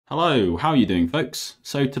Hello, how are you doing folks?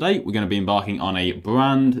 So today we're going to be embarking on a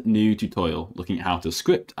brand new tutorial looking at how to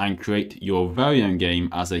script and create your very own game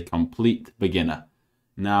as a complete beginner.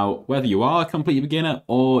 Now, whether you are a complete beginner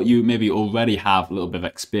or you maybe already have a little bit of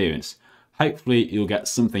experience, hopefully you'll get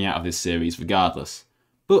something out of this series regardless.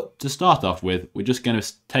 But to start off with, we're just going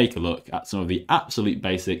to take a look at some of the absolute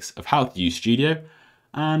basics of how to use Studio,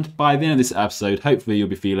 and by the end of this episode, hopefully you'll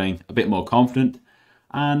be feeling a bit more confident,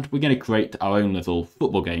 and we're going to create our own little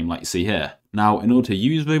football game like you see here. Now, in order to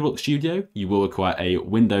use Roblox Studio, you will require a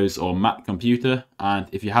Windows or Mac computer, and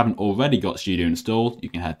if you haven't already got Studio installed, you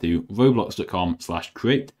can head to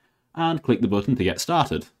roblox.com/create and click the button to get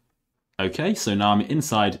started. Okay, so now I'm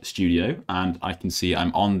inside Studio and I can see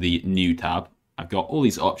I'm on the New tab. I've got all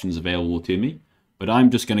these options available to me, but I'm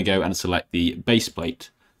just going to go and select the base plate.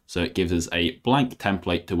 So it gives us a blank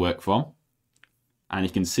template to work from. And you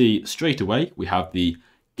can see straight away we have the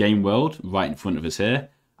game world right in front of us here,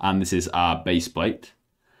 and this is our base plate.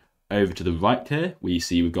 Over to the right here we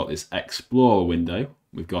see we've got this Explorer window,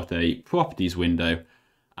 we've got a Properties window,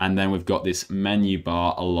 and then we've got this menu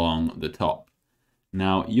bar along the top.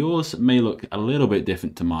 Now yours may look a little bit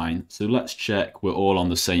different to mine, so let's check we're all on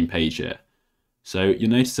the same page here. So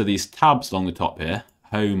you'll notice that these tabs along the top here,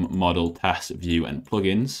 Home, Model, Test, View and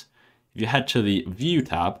Plugins. If you head to the View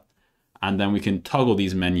tab, and then we can toggle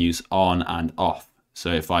these menus on and off.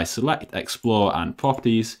 So if I select Explore and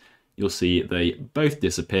Properties, you'll see they both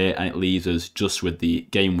disappear and it leaves us just with the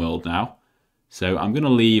game world now. So I'm going to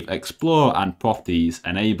leave Explore and Properties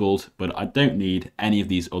enabled, but I don't need any of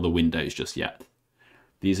these other windows just yet.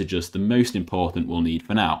 These are just the most important we'll need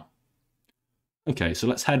for now. Okay, so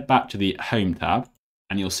let's head back to the Home tab,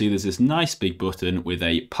 and you'll see there's this nice big button with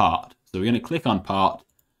a part. So we're going to click on Part,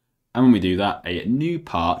 and when we do that, a new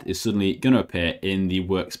part is suddenly going to appear in the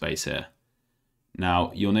workspace here.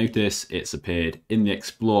 Now, you'll notice it's appeared in the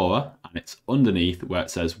Explorer, and it's underneath where it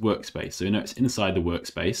says Workspace. So you know it's inside the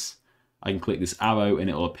workspace. I can click this arrow and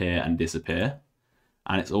it'll appear and disappear.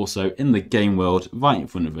 And it's also in the game world right in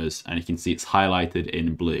front of us, and you can see it's highlighted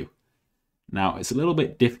in blue. Now, it's a little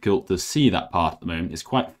bit difficult to see that part at the moment. It's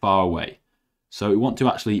quite far away. So we want to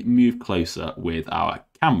actually move closer with our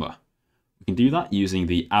camera. We can do that using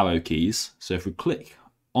the arrow keys. So if we click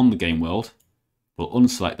on the game world, we'll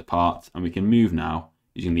unselect the part and we can move now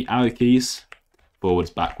using the arrow keys, forwards,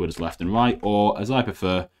 backwards, left and right, or as I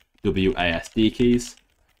prefer, WASD keys.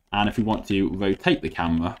 And if we want to rotate the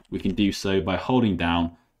camera, we can do so by holding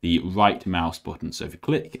down the right mouse button. So if you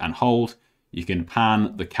click and hold, you can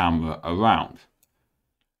pan the camera around.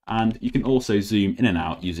 And you can also zoom in and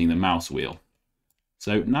out using the mouse wheel.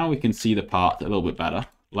 So now we can see the part a little bit better.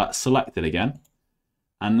 Let's select it again.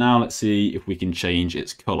 And now let's see if we can change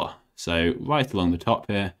its color. So right along the top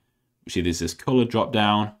here, we see there's this color drop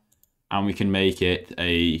down, and we can make it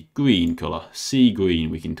a green color, sea green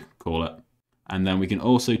we can call it. And then we can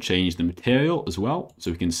also change the material as well.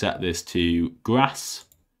 So we can set this to grass.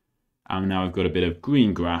 And now we've got a bit of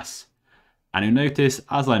green grass. And you'll notice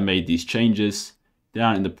as I made these changes,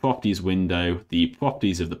 down in the properties window, the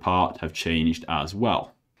properties of the part have changed as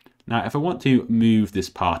well. Now, if I want to move this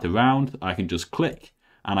part around, I can just click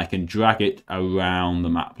and I can drag it around the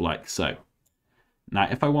map like so. Now,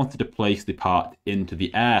 if I wanted to place the part into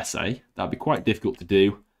the air, say, that'd be quite difficult to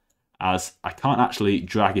do as I can't actually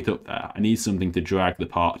drag it up there. I need something to drag the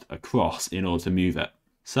part across in order to move it.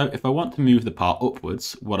 So if I want to move the part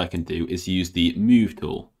upwards, what I can do is use the Move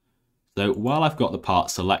tool. So while I've got the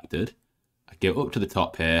part selected, I go up to the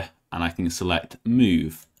top here and I can select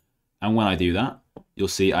Move. And when I do that, you'll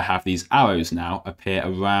see I have these arrows now appear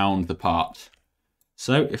around the part.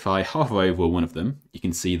 So if I hover over one of them, you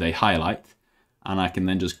can see they highlight, and I can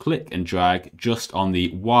then just click and drag just on the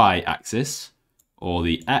Y axis or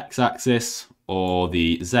the X axis or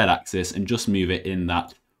the Z axis and just move it in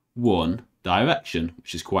that one direction,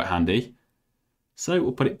 which is quite handy. So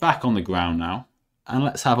we'll put it back on the ground now, and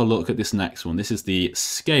let's have a look at this next one. This is the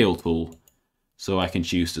Scale tool. So I can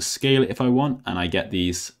choose to scale it if I want, and I get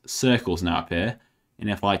these circles now appear. And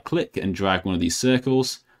if I click and drag one of these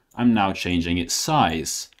circles, I'm now changing its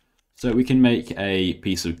size. So we can make a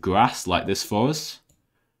piece of grass like this for us.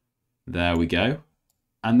 There we go.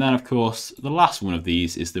 And then of course, the last one of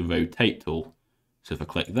these is the Rotate tool. So if I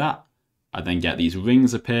click that, I then get these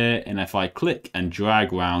rings appear. And if I click and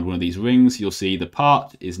drag around one of these rings, you'll see the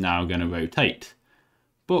part is now going to rotate.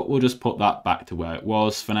 But we'll just put that back to where it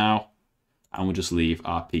was for now. And we'll just leave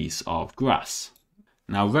our piece of grass.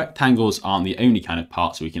 Now, rectangles aren't the only kind of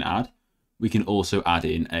parts we can add. We can also add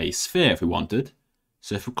in a sphere if we wanted.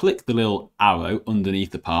 So if we click the little arrow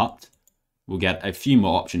underneath the part, we'll get a few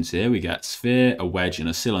more options here. We get sphere, a wedge and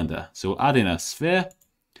a cylinder. So we'll add in a sphere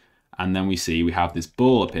And then we see we have this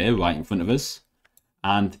ball appear right in front of us.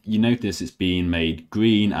 And you notice it's been made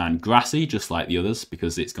green and grassy, just like the others,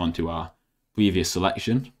 because it's gone to our previous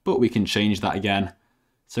selection. But we can change that again.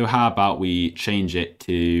 So how about we change it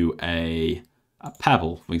to a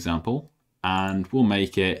pebble, for example, and we'll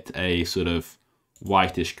make it a sort of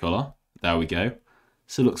whitish color. There we go.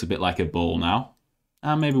 So it looks a bit like a ball now.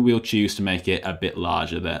 And maybe we'll choose to make it a bit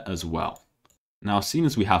larger there as well. Now, seeing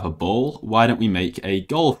as we have a ball, why don't we make a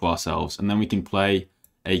goal for ourselves, and then we can play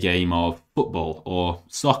a game of football or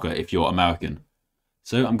soccer if you're American.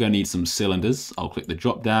 So I'm going to need some cylinders. I'll click the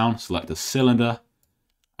drop down, select a cylinder,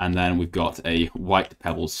 and then we've got a white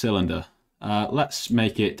pebble cylinder. Let's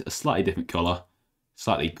make it a slightly different color,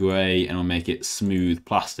 slightly gray, and we'll make it smooth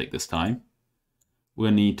plastic this time.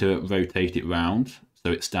 We'll need to rotate it round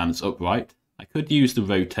so it stands upright. I could use the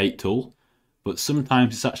rotate tool, but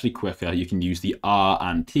sometimes it's actually quicker. You can use the R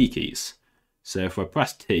and T keys. So if I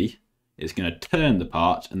press T, it's going to turn the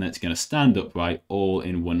part and then it's going to stand upright all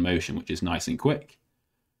in one motion, which is nice and quick.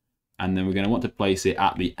 And then we're going to want to place it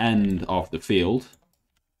at the end of the field.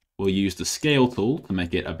 We'll use the scale tool to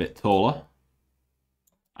make it a bit taller.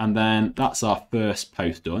 And then that's our first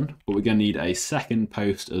post done, but we're going to need a second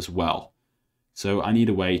post as well. So I need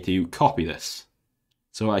a way to copy this.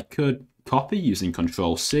 So I could copy using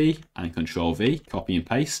Control-C and Control-V, copy and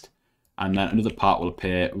paste, and then another part will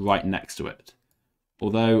appear right next to it.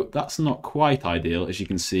 Although that's not quite ideal, as you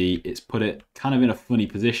can see, it's put it kind of in a funny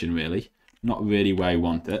position really, not really where I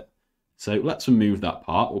want it. So let's remove that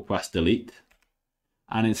part, we'll press delete.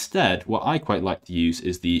 And instead, what I quite like to use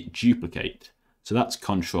is the duplicate. So that's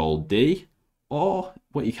Control-D, or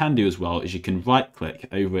what you can do as well is you can right click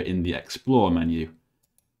over in the Explorer menu.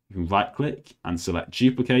 You can right click and select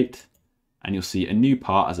duplicate, and you'll see a new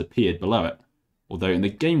part has appeared below it. Although in the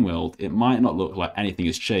game world, it might not look like anything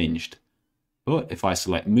has changed. But if I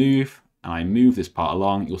select move, and I move this part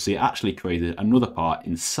along, you'll see it actually created another part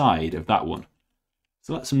inside of that one.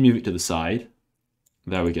 So let's move it to the side.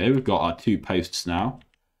 There we go, we've got our two posts now.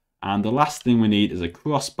 And the last thing we need is a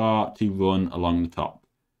crossbar to run along the top.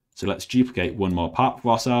 So let's duplicate one more part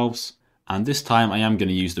for ourselves. And this time I am going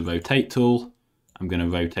to use the rotate tool. I'm going to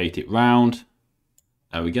rotate it round.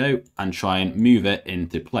 There we go, and try and move it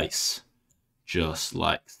into place, just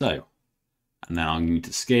like so. And now I'm going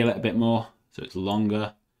to scale it a bit more, so it's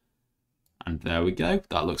longer. And there we go,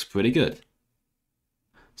 that looks pretty good.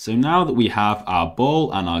 So now that we have our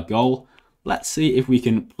ball and our goal, let's see if we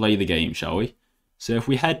can play the game, shall we? So if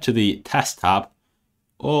we head to the test tab,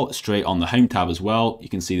 or straight on the home tab as well, you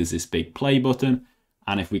can see there's this big play button.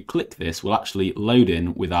 And if we click this, we'll actually load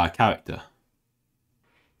in with our character.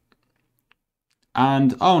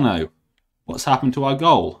 And oh no, what's happened to our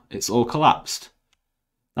goal? It's all collapsed.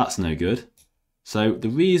 That's no good. So the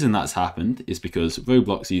reason that's happened is because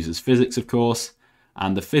Roblox uses physics, of course,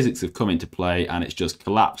 and the physics have come into play and it's just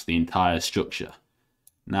collapsed the entire structure.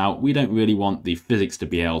 Now, we don't really want the physics to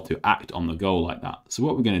be able to act on the goal like that. So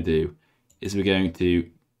what we're going to do is we're going to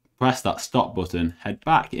press that stop button, head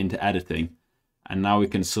back into editing, and now we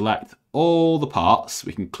can select all the parts.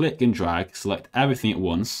 We can click and drag, select everything at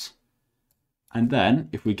once. And then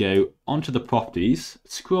if we go onto the properties,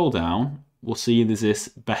 scroll down, we'll see there's this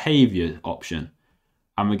behavior option.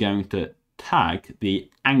 And we're going to tag the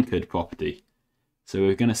anchored property. So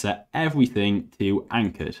we're going to set everything to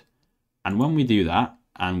anchored. And when we do that,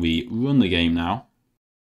 and we run the game now,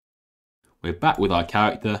 we're back with our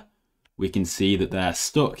character. We can see that they're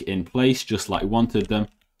stuck in place just like we wanted them.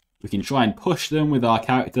 We can try and push them with our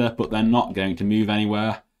character, but they're not going to move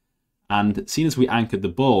anywhere. And seeing as we anchored the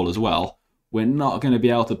ball as well, we're not going to be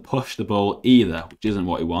able to push the ball either, which isn't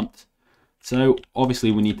what we want. So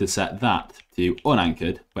obviously we need to set that to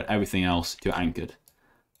unanchored, but everything else to anchored.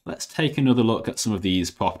 Let's take another look at some of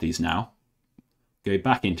these properties now. Go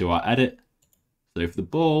back into our edit. So for the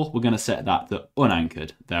ball, we're going to set that to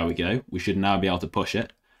unanchored. There we go. We should now be able to push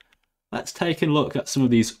it. Let's take a look at some of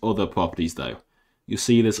these other properties though. You'll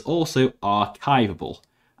see there's also archivable.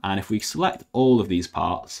 And if we select all of these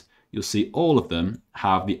parts, you'll see all of them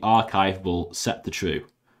have the archivable set to true.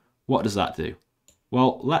 What does that do?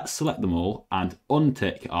 Well, let's select them all and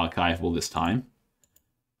untick archivable this time.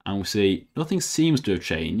 And we'll see nothing seems to have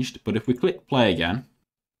changed, but if we click play again,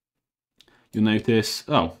 you'll notice,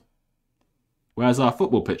 oh, where's our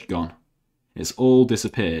football pitch gone? It's all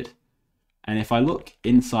disappeared. And if I look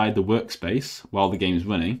inside the workspace while the game's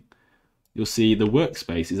running, you'll see the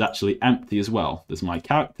workspace is actually empty as well. There's my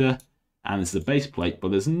character and there's the base plate, but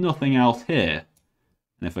there's nothing else here.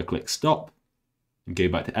 And if I click stop and go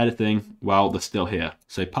back to editing, well, they're still here.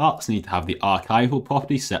 So parts need to have the archival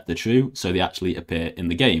property set to true so they actually appear in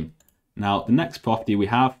the game. Now, the next property we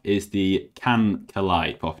have is the can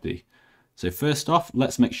collide property. So first off,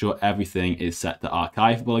 let's make sure everything is set to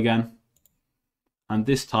archivable again. And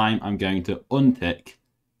this time I'm going to untick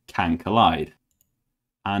can collide.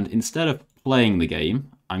 And instead of playing the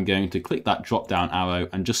game, I'm going to click that drop down arrow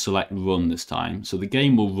and just select run this time. So the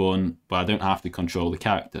game will run, but I don't have to control the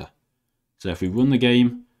character. So if we run the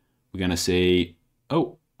game, we're going to see,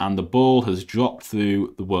 oh, and the ball has dropped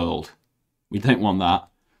through the world. We don't want that.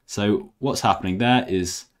 So what's happening there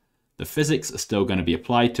is the physics are still going to be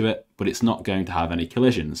applied to it, but it's not going to have any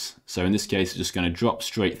collisions. So in this case, it's just going to drop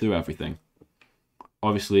straight through everything.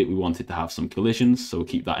 Obviously, we want it to have some collisions, so we'll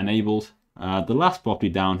keep that enabled. The last property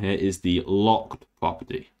down here is the locked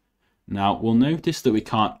property. Now, we'll notice that we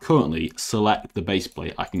can't currently select the base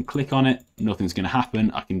plate. I can click on it, nothing's going to happen.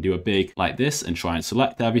 I can do a big like this and try and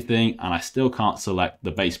select everything, and I still can't select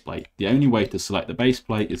the base plate. The only way to select the base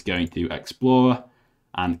plate is going to Explorer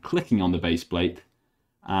and clicking on the base plate,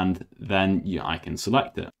 and then I can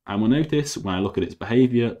select it. And we'll notice when I look at its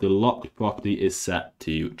behavior, the locked property is set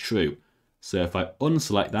to true. So if I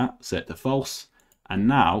unselect that, set to false, and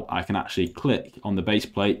now I can actually click on the base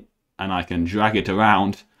plate and I can drag it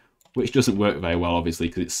around, which doesn't work very well, obviously,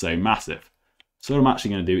 because it's so massive. So what I'm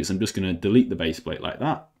actually going to do is I'm just going to delete the base plate like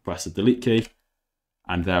that, press the delete key,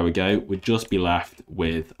 and there we go. We'd just be left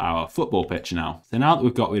with our football pitch now. So now that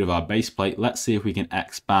we've got rid of our base plate, let's see if we can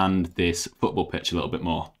expand this football pitch a little bit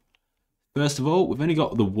more. First of all, we've only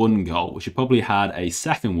got the one goal. We should probably had a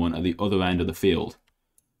second one at the other end of the field.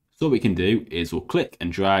 So what we can do is we'll click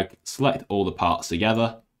and drag, select all the parts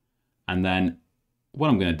together, and then what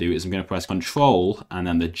I'm going to do is I'm going to press Control and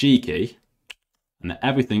then the G key, and then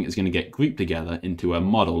everything is going to get grouped together into a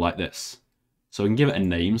model like this. So I can give it a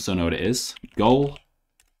name so I know what it is, goal,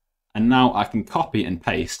 and now I can copy and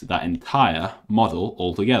paste that entire model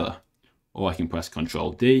all together. Or I can press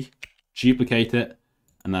Control D, duplicate it,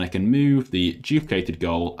 and then I can move the duplicated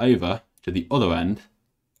goal over to the other end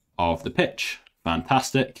of the pitch.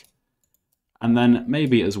 Fantastic. And then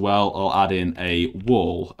maybe as well, I'll add in a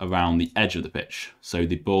wall around the edge of the pitch so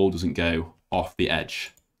the ball doesn't go off the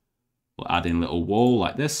edge. We'll add in a little wall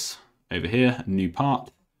like this over here, a new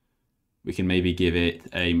part. We can maybe give it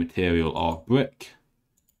a material of brick,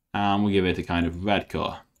 and we'll give it a kind of red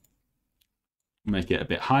color. Make it a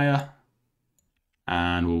bit higher,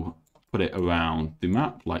 and we'll put it around the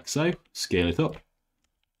map like so, scale it up.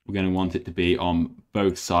 We're going to want it to be on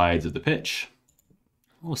both sides of the pitch.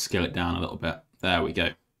 We'll scale it down a little bit. There we go.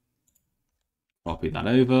 Copy that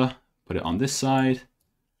over, put it on this side,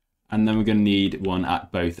 and then we're going to need one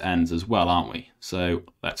at both ends as well, aren't we? So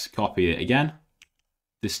let's copy it again.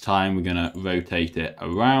 This time we're going to rotate it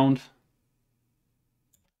around,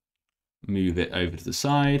 move it over to the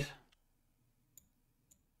side,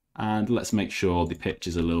 and let's make sure the pitch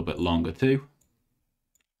is a little bit longer too.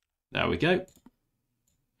 There we go.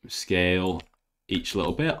 Scale each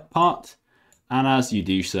little bit apart. And as you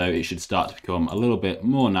do so, it should start to become a little bit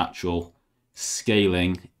more natural,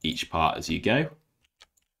 scaling each part as you go.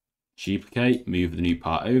 Duplicate, move the new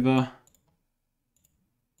part over.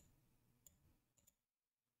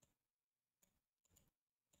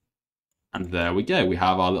 And there we go, we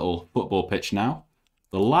have our little football pitch now.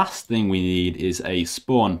 The last thing we need is a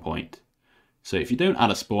spawn point. So if you don't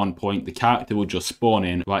add a spawn point, the character will just spawn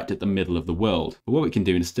in right at the middle of the world. But what we can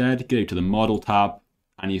do instead, go to the model tab,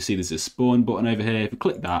 and you see there's this spawn button over here. If we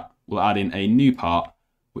click that, we'll add in a new part,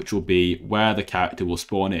 which will be where the character will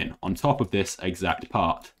spawn in, on top of this exact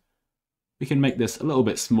part. We can make this a little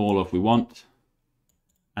bit smaller if we want,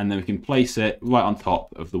 and then we can place it right on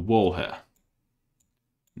top of the wall here.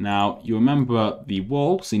 Now, you remember the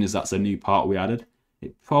wall, seeing as that's a new part we added,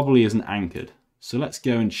 it probably isn't anchored. So let's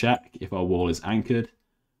go and check if our wall is anchored.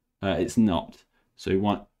 It's not. So we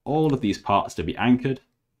want all of these parts to be anchored.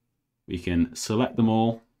 We can select them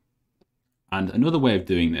all. And another way of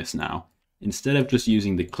doing this now, instead of just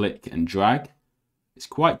using the click and drag, it's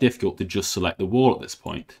quite difficult to just select the wall at this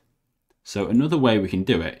point. So another way we can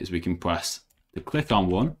do it is we can press the click on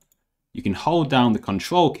one, you can hold down the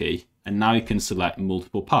control key, and now you can select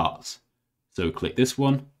multiple parts. So click this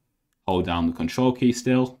one, hold down the control key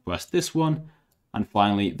still, press this one, and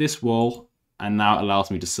finally this wall, and now it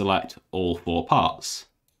allows me to select all 4 parts.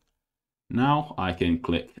 Now I can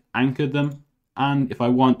click anchor them, and if I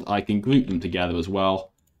want, I can group them together as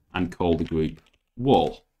well and call the group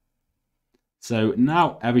wall. So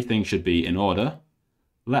now everything should be in order.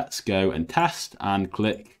 Let's go and test and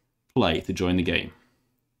click play to join the game.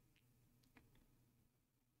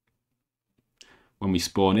 When we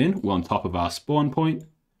spawn in, we're on top of our spawn point,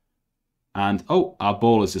 and oh, our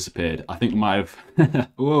ball has disappeared. I think we might have,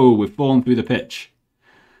 whoa, we've fallen through the pitch.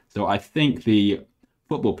 So I think the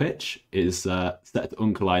football pitch is set to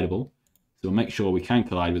uncollidable. So we'll make sure we can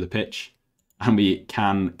collide with the pitch and we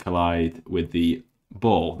can collide with the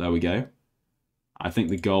ball. There we go. I think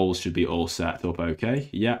the goals should be all set up okay.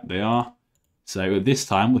 Yeah, they are. So this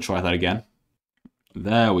time we'll try that again.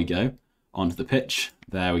 There we go. Onto the pitch.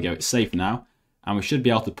 There we go. It's safe now. And we should be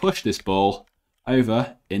able to push this ball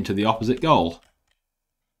over into the opposite goal.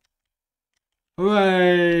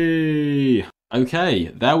 Hooray! Okay,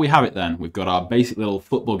 there we have it then. We've got our basic little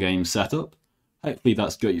football game set up. Hopefully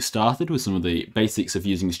that's got you started with some of the basics of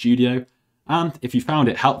using Studio. And if you found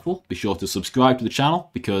it helpful, be sure to subscribe to the channel,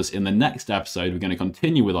 because in the next episode we're going to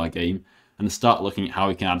continue with our game and start looking at how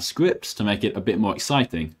we can add scripts to make it a bit more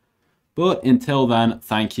exciting. But until then,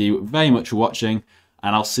 thank you very much for watching,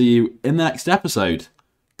 and I'll see you in the next episode.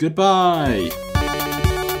 Goodbye!